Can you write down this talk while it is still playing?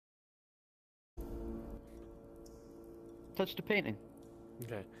touch the painting.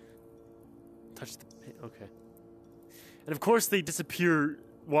 Okay. Touch the paint. Okay. And of course they disappear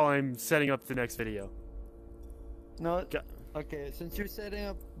while I'm setting up the next video. No. Okay, since you're setting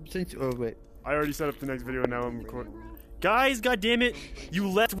up, oh wait. I already set up the next video and now I'm recording. Guys, goddammit, you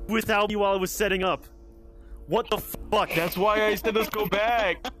left without me while I was setting up. What the fuck? That's why I said let's go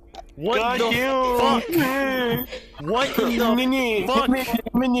back. What God the fuck? What in the fuck?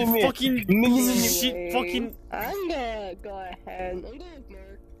 Fucking shit, fucking. I'm gonna go ahead. I'm gonna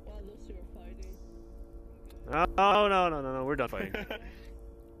mark while those two are fighting. Oh no, we're done fighting.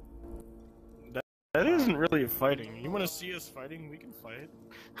 That isn't really fighting. You want to see us fighting? We can fight.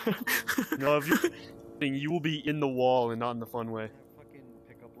 No, if you're fighting, you will be in the wall and not in the fun way. Fucking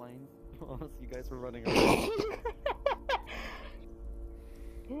pickup lines. Honestly, you guys were running around.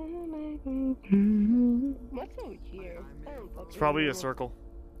 What's over here? It's probably a circle.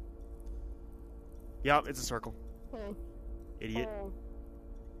 Yup, it's a circle. Oh. Idiot. Oh.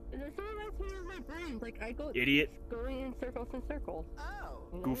 There's no right here in my brain. Like, I go Idiot. going in circles and circles. Oh.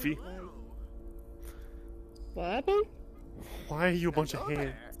 Goofy. What happened? Why are you a bunch of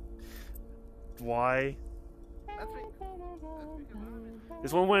hands? Why?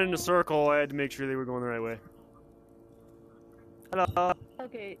 This one went in a circle. I had to make sure they were going the right way. Hello.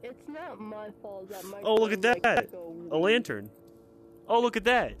 Okay, it's not my fault that my. Oh, look at brain likes that! to go A lantern. Oh, look at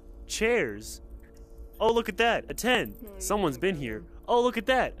that! Chairs. Oh, look at that! A tent. Someone's been here. Oh, look at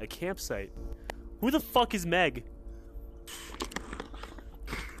that! A campsite. Who the fuck is Meg?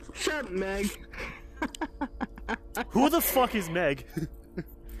 Shut up, Meg. Who the fuck is Meg?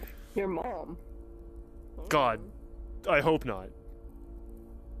 Your mom. God, I hope not.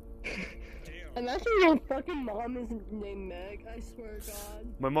 Imagine your fucking mom is named Meg. I swear to God.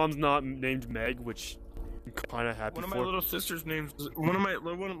 My mom's not named Meg, which I'm kind of happy One of for. my little sister's names. One of my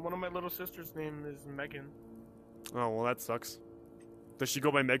little sister's name is Megan. Oh well, that sucks. Does she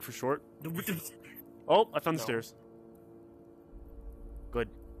go by Meg for short? Oh, I found the No. stairs. Good.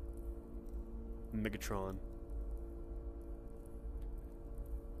 Megatron.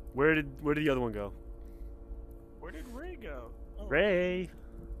 Where did the other one go? Where did Ray go? Oh. Ray.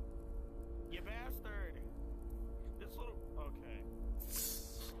 You bastard. This little. Okay.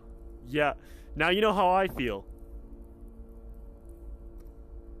 Yeah. Now you know how I feel.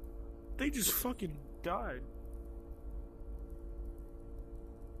 They just fucking died.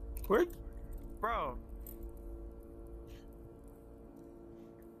 Where? Bro.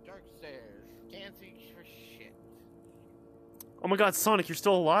 Dark stairs. Can't see for shit. Oh my God, Sonic, you're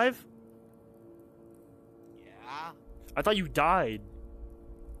still alive? Yeah. I thought you died.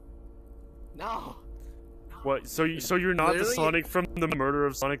 No. What? So you're not the Literally- Sonic from the murder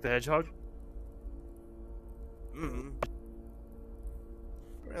of Sonic the Hedgehog?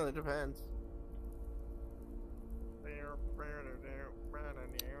 Really depends.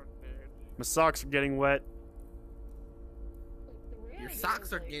 My socks are getting wet. Your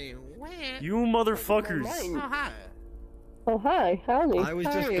socks are getting wet. You motherfuckers. Oh, hi. Oh, hi. Howdy. I was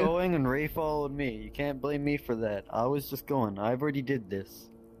How just are you? going and Ray followed me. You can't blame me for that. I was just going. I've already did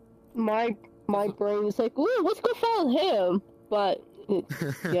this. My brain is like, ooh, let's go follow him. But, yeah.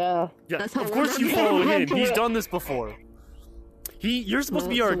 Yeah, That's how of course you we're follow gonna him. do He's it. done this before. You're supposed to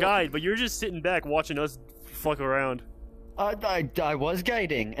be Well, our so- guide, but you're just sitting back watching us fuck around. I was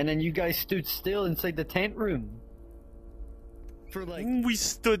guiding, and then you guys stood still inside the tent room. For like... We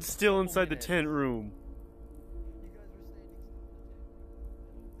stood still inside the tent room.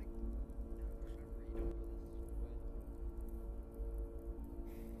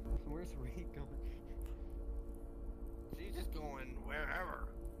 Where's Ray going? She's just going wherever.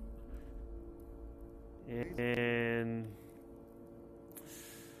 And...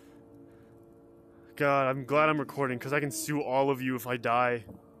 God, I'm glad I'm recording, because I can sue all of you if I die.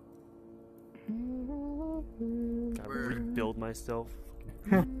 Gotta rebuild myself.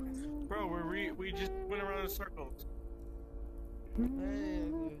 Bro, we just went around in circles.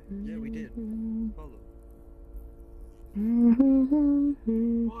 Yeah, we did. Follow. It's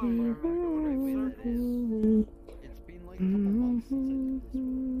been like a couple months since I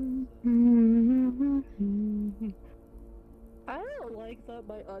did this. I don't like that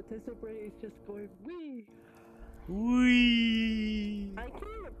my autistic brain is just going, wee. Whee! I can't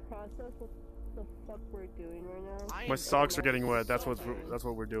even process what the fuck we're doing right now. My socks are getting wet. That's what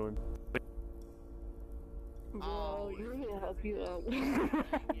we're doing. Bro, you're gonna help you out.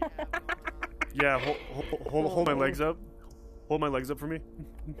 Yeah, hold my legs up. Hold my legs up for me.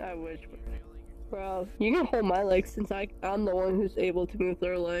 I wish. Bro, you can hold my legs since I'm the one who's able to move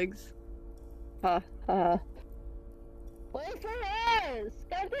their legs. Ha ha. Wait for us!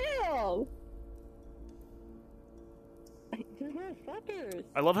 Goddamn! Motherfuckers.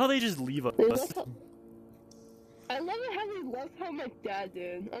 I love how they just leave us. They left how... I love it how they left how my dad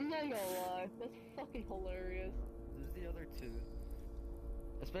did. I'm not gonna lie. That's fucking hilarious. There's the other two.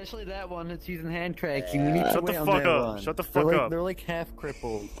 Especially that one that's using hand tracking. We need to Shut the wait on fuck that up. one. Shut the fuck up. They're like half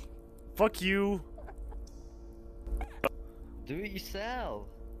crippled. Fuck you. Do it yourself.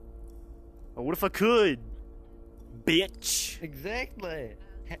 Oh, what if I could? Bitch. Exactly.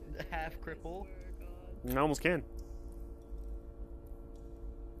 Half crippled. I almost can.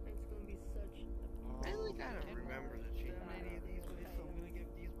 It's gonna be such. I really kind of remember the cheat. Any of these ways, so I'm gonna give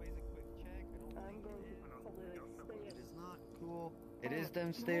these ways a quick check. I'm going to probably like stay It at. is not cool. It is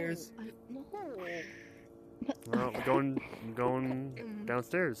downstairs. No. Well, I'm going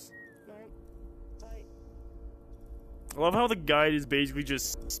downstairs. No. I love how the guide is basically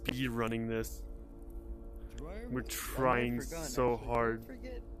just speed running this. We're trying so hard.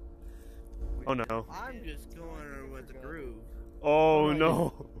 Oh no. I'm just going with the groove. Oh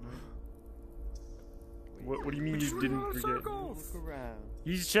no. What do you mean you didn't forget? Look around.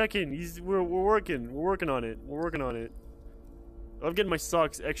 He's checking. We're working. We're working on it. We're working on it. I'm getting my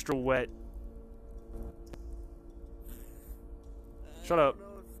socks extra wet. Shut up.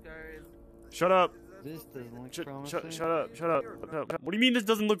 Shut up. This doesn't look Shut promising. up. Shut up. What do you mean this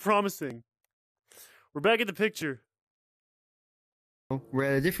doesn't look promising? We're back at the picture. We're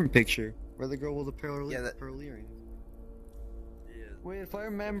at a different picture where the girl with the pearl earrings. Yeah. Wait, if I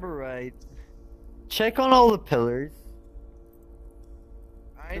remember right, check on all the pillars.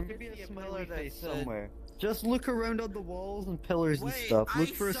 I There did could be see a a pillar smiley that face said- somewhere. Just look around on the walls and pillars and Wait, stuff. Look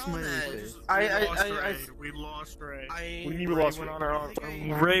I for a saw smiley that. face. We lost Ray. What do you mean we Ray lost went Ray? on her own.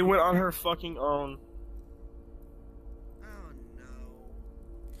 Okay. Ray went on her fucking own. Oh no.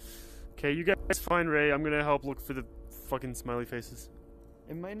 Okay, you guys find Ray. I'm gonna help look for the fucking smiley faces.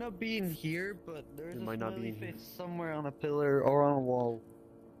 It might not be in here, but there's It a might not be smiley in here. face somewhere on a pillar or on a wall.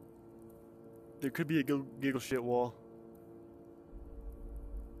 There could be a giggle shit wall.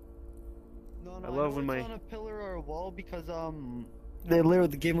 No, I love when it's my- on a pillar or a wall because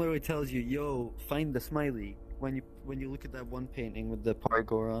the game literally tells you, yo, find the smiley when you look at that one painting with the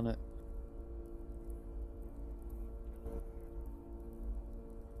parkour on it.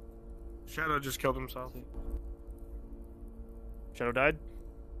 Shadow just killed himself. Shadow died?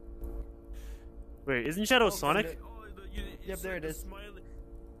 Wait, isn't Shadow Sonic? Yep, there it is.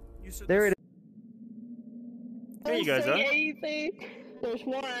 There There it is. There you guys Don't are. say anything. There's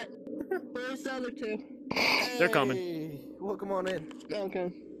one. Where's the other two? They're coming. Hey, welcome on in.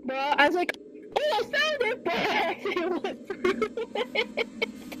 Okay. Bro, I was like, oh, I found it, but I actually went through it.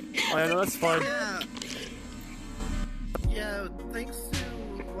 Oh yeah, no, that's fine. Yeah, thanks to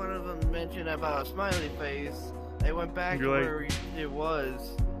one of them mentioned about a smiley face, I went back to You're like- where it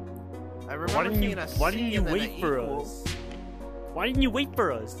was. I remember Why didn't you? seeing a Why didn't C you and then wait an for equal. us? Why didn't you wait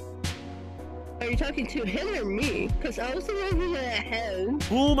for us? Are you talking to him or me? Because I was the one who went ahead.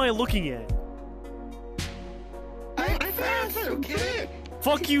 Who am I looking at? I found okay?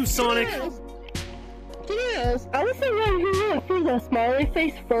 Fuck you, Sonic. Yes, I was the one who went through the smiley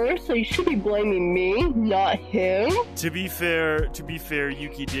face first, so you should be blaming me, not him. To be fair,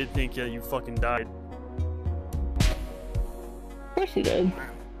 Yuki did think that you fucking died. Of course he did.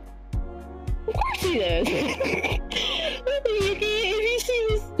 Of course he did. If you see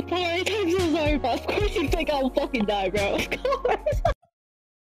this 5 times as sorry, but of course you think I'll fucking die, bro. Of course.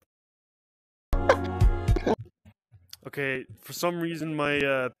 Okay, for some reason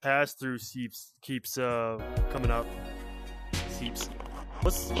my pass through keeps coming up. Seeps.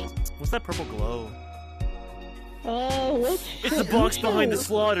 What's that purple glow? Oh, what? It's the box behind the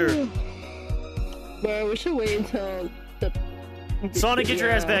slaughter. Bro, we should wait until the. Sonic, get your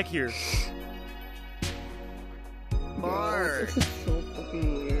ass Yeah. back here. Mark. This is so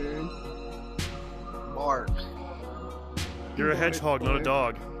fucking weird. Mark. You're a hedgehog, not a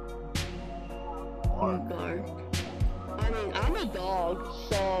dog. Bark. I mean, I'm a dog,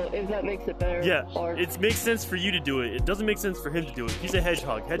 so if that makes it better. Yeah, Bark. it makes sense for you to do it. It doesn't make sense for him to do it. He's a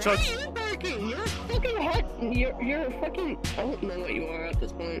hedgehog. Hedgehogs. Why are you barking? You're fucking hot. You're a fucking. I don't know what you are at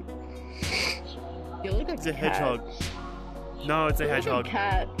this point. You look like It's a cat. hedgehog. No, it's a You look hedgehog. like a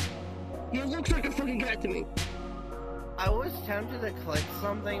cat. You look like a fucking cat to me. I was tempted to click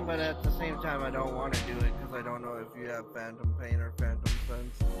something, but at the same time, I don't want to do it because I don't know if you have phantom pain or phantom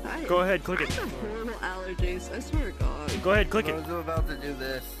sense. Go ahead, click I it. have horrible allergies. I swear to God. Go ahead, click I it. was about to do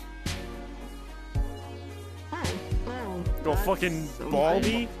this. Oh, Go that's fucking so ball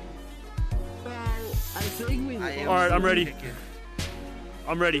funny. me. Well, I think we. I am Alright, I'm ready. kicking.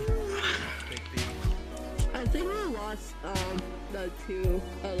 I'm ready. Big feet. I think we lost the two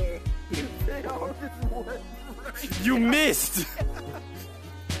other. They all just went right. You missed!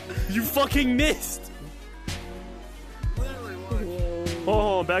 You fucking missed! Literally what?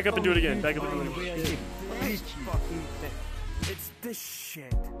 Hold on, back up and do it again. Back up and do it again. This fucking thing. It's this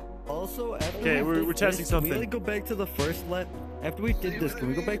shit. Also, after Okay, we did we're testing this, Can something. we go back to the first level? After we did this, can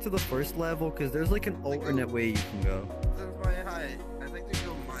we go back to the first level? Because there's like an alternate way you can go. That's my height. I think they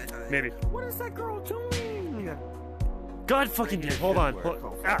go my height. Maybe. What is that girl doing? God fucking damn. Hold on.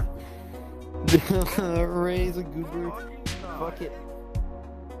 Ah. Ray's a goober. Fuck it.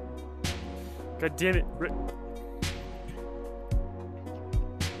 God damn it.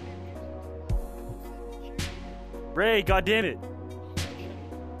 Ray, god damn it.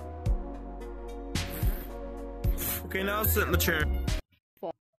 Okay, now sit in the chair.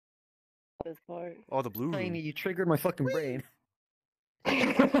 This part. Oh, the blue Tiny, room. you triggered my fucking brain.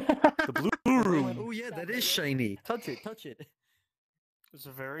 The blue room. Oh yeah, that is shiny. Touch it, touch it. It's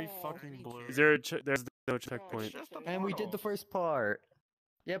a very fucking blue. Is there a there's no checkpoint. And we did the first part.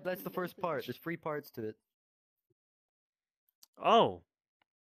 Yep, that's the first part. There's 3 parts to it. Oh.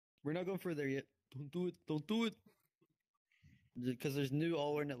 We're not going further yet. Don't do it. Don't do it. Because there's new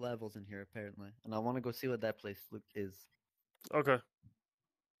alternate levels in here apparently, and I want to go see what that place is. Okay.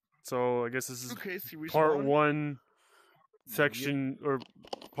 So I guess this is Okay, see, we part spawned. 1, section or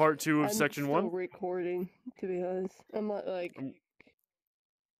part 2 of I'm section still 1. recording, to be honest. I'm not like.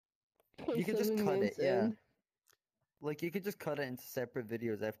 You could just 27 cut it, minutes yeah. in. Like you could just cut it into separate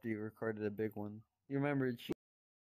videos after you recorded a big one. You remember,